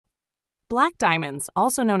Black diamonds,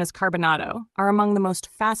 also known as carbonado, are among the most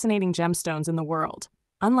fascinating gemstones in the world.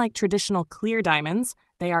 Unlike traditional clear diamonds,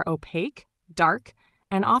 they are opaque, dark,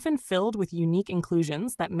 and often filled with unique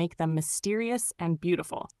inclusions that make them mysterious and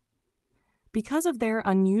beautiful. Because of their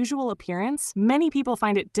unusual appearance, many people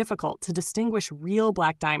find it difficult to distinguish real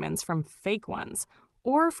black diamonds from fake ones,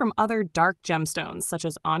 or from other dark gemstones such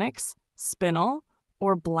as onyx, spinel,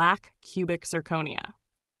 or black cubic zirconia.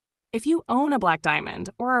 If you own a black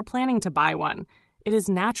diamond or are planning to buy one, it is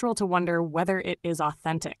natural to wonder whether it is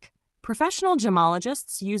authentic. Professional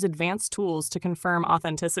gemologists use advanced tools to confirm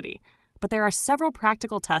authenticity, but there are several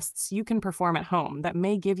practical tests you can perform at home that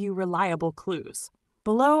may give you reliable clues.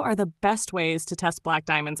 Below are the best ways to test black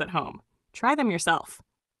diamonds at home. Try them yourself.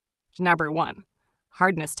 Number 1.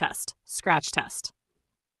 Hardness test, scratch test.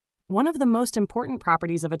 One of the most important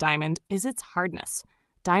properties of a diamond is its hardness.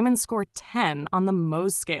 Diamonds score 10 on the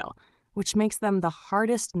Mohs scale, which makes them the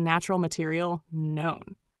hardest natural material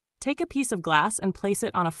known. Take a piece of glass and place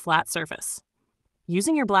it on a flat surface.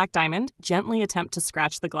 Using your black diamond, gently attempt to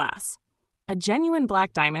scratch the glass. A genuine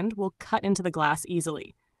black diamond will cut into the glass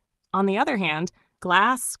easily. On the other hand,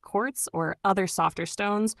 glass, quartz, or other softer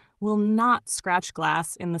stones will not scratch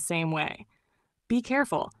glass in the same way. Be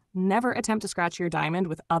careful. Never attempt to scratch your diamond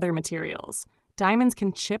with other materials. Diamonds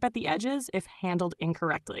can chip at the edges if handled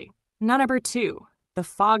incorrectly. Number 2, the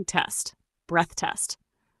fog test, breath test.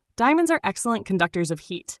 Diamonds are excellent conductors of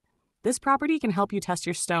heat. This property can help you test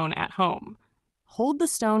your stone at home. Hold the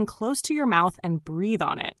stone close to your mouth and breathe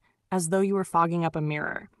on it, as though you were fogging up a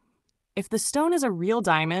mirror. If the stone is a real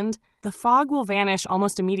diamond, the fog will vanish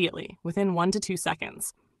almost immediately, within 1 to 2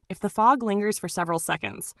 seconds. If the fog lingers for several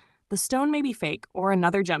seconds, the stone may be fake or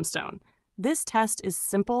another gemstone. This test is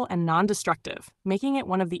simple and non-destructive, making it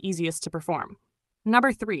one of the easiest to perform.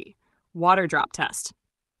 Number 3, water drop test.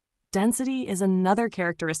 Density is another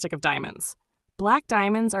characteristic of diamonds. Black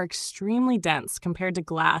diamonds are extremely dense compared to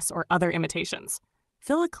glass or other imitations.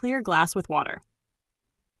 Fill a clear glass with water.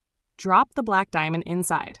 Drop the black diamond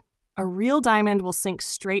inside. A real diamond will sink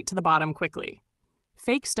straight to the bottom quickly.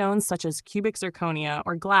 Fake stones such as cubic zirconia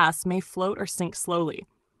or glass may float or sink slowly.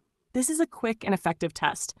 This is a quick and effective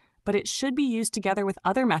test, but it should be used together with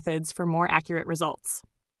other methods for more accurate results.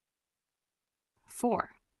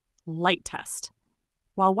 4. Light test.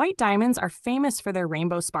 While white diamonds are famous for their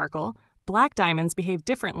rainbow sparkle, black diamonds behave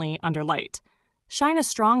differently under light. Shine a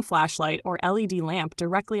strong flashlight or LED lamp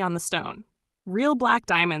directly on the stone. Real black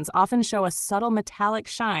diamonds often show a subtle metallic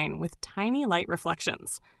shine with tiny light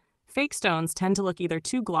reflections. Fake stones tend to look either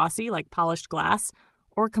too glossy like polished glass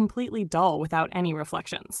or completely dull without any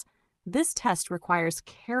reflections. This test requires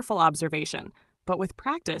careful observation, but with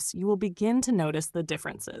practice, you will begin to notice the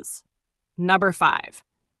differences. Number 5,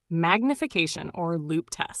 magnification or loupe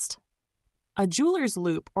test. A jeweler's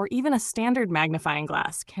loupe or even a standard magnifying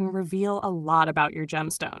glass can reveal a lot about your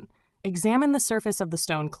gemstone. Examine the surface of the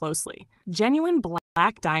stone closely. Genuine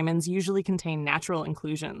black diamonds usually contain natural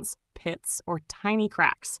inclusions, pits, or tiny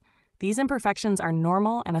cracks. These imperfections are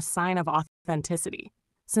normal and a sign of authenticity.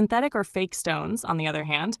 Synthetic or fake stones, on the other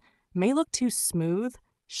hand, may look too smooth,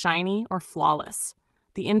 shiny, or flawless.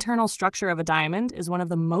 The internal structure of a diamond is one of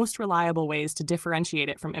the most reliable ways to differentiate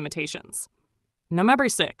it from imitations. Number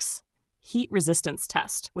 6, heat resistance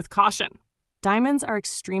test with caution. Diamonds are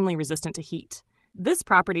extremely resistant to heat. This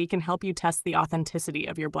property can help you test the authenticity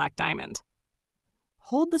of your black diamond.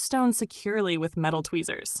 Hold the stone securely with metal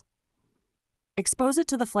tweezers. Expose it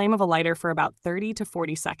to the flame of a lighter for about 30 to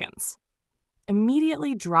 40 seconds.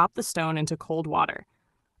 Immediately drop the stone into cold water.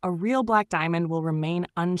 A real black diamond will remain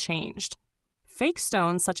unchanged. Fake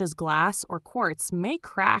stones such as glass or quartz may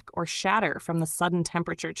crack or shatter from the sudden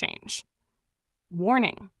temperature change.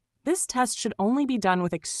 Warning: this test should only be done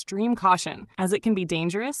with extreme caution, as it can be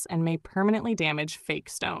dangerous and may permanently damage fake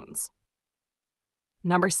stones.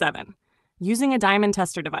 Number 7, using a diamond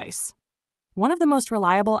tester device. One of the most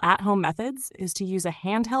reliable at-home methods is to use a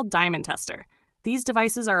handheld diamond tester. These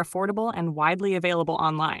devices are affordable and widely available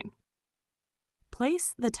online.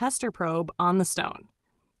 Place the tester probe on the stone.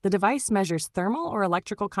 The device measures thermal or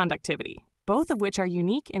electrical conductivity, both of which are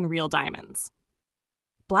unique in real diamonds.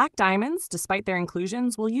 Black diamonds, despite their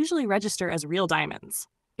inclusions, will usually register as real diamonds.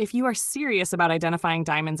 If you are serious about identifying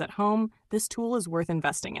diamonds at home, this tool is worth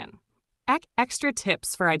investing in. Extra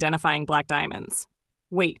tips for identifying black diamonds.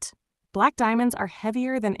 Weight. Black diamonds are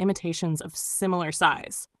heavier than imitations of similar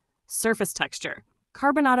size. Surface texture.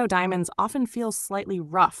 Carbonado diamonds often feel slightly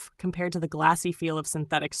rough compared to the glassy feel of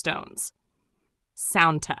synthetic stones.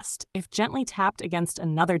 Sound test. If gently tapped against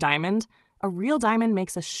another diamond, a real diamond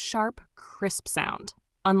makes a sharp, crisp sound,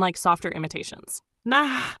 unlike softer imitations.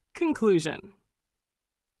 Conclusion.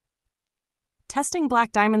 Testing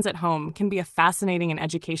black diamonds at home can be a fascinating and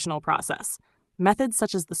educational process. Methods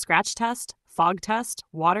such as the scratch test, fog test,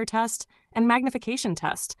 water test, and magnification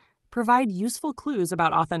test provide useful clues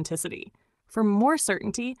about authenticity. For more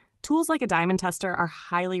certainty, tools like a diamond tester are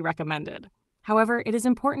highly recommended. However, it is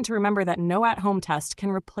important to remember that no at-home test can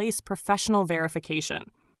replace professional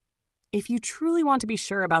verification. If you truly want to be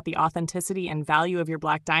sure about the authenticity and value of your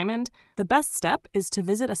black diamond, the best step is to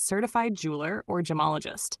visit a certified jeweler or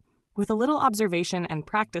gemologist. With a little observation and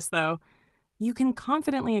practice, though, you can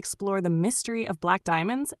confidently explore the mystery of black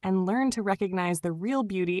diamonds and learn to recognize the real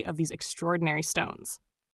beauty of these extraordinary stones.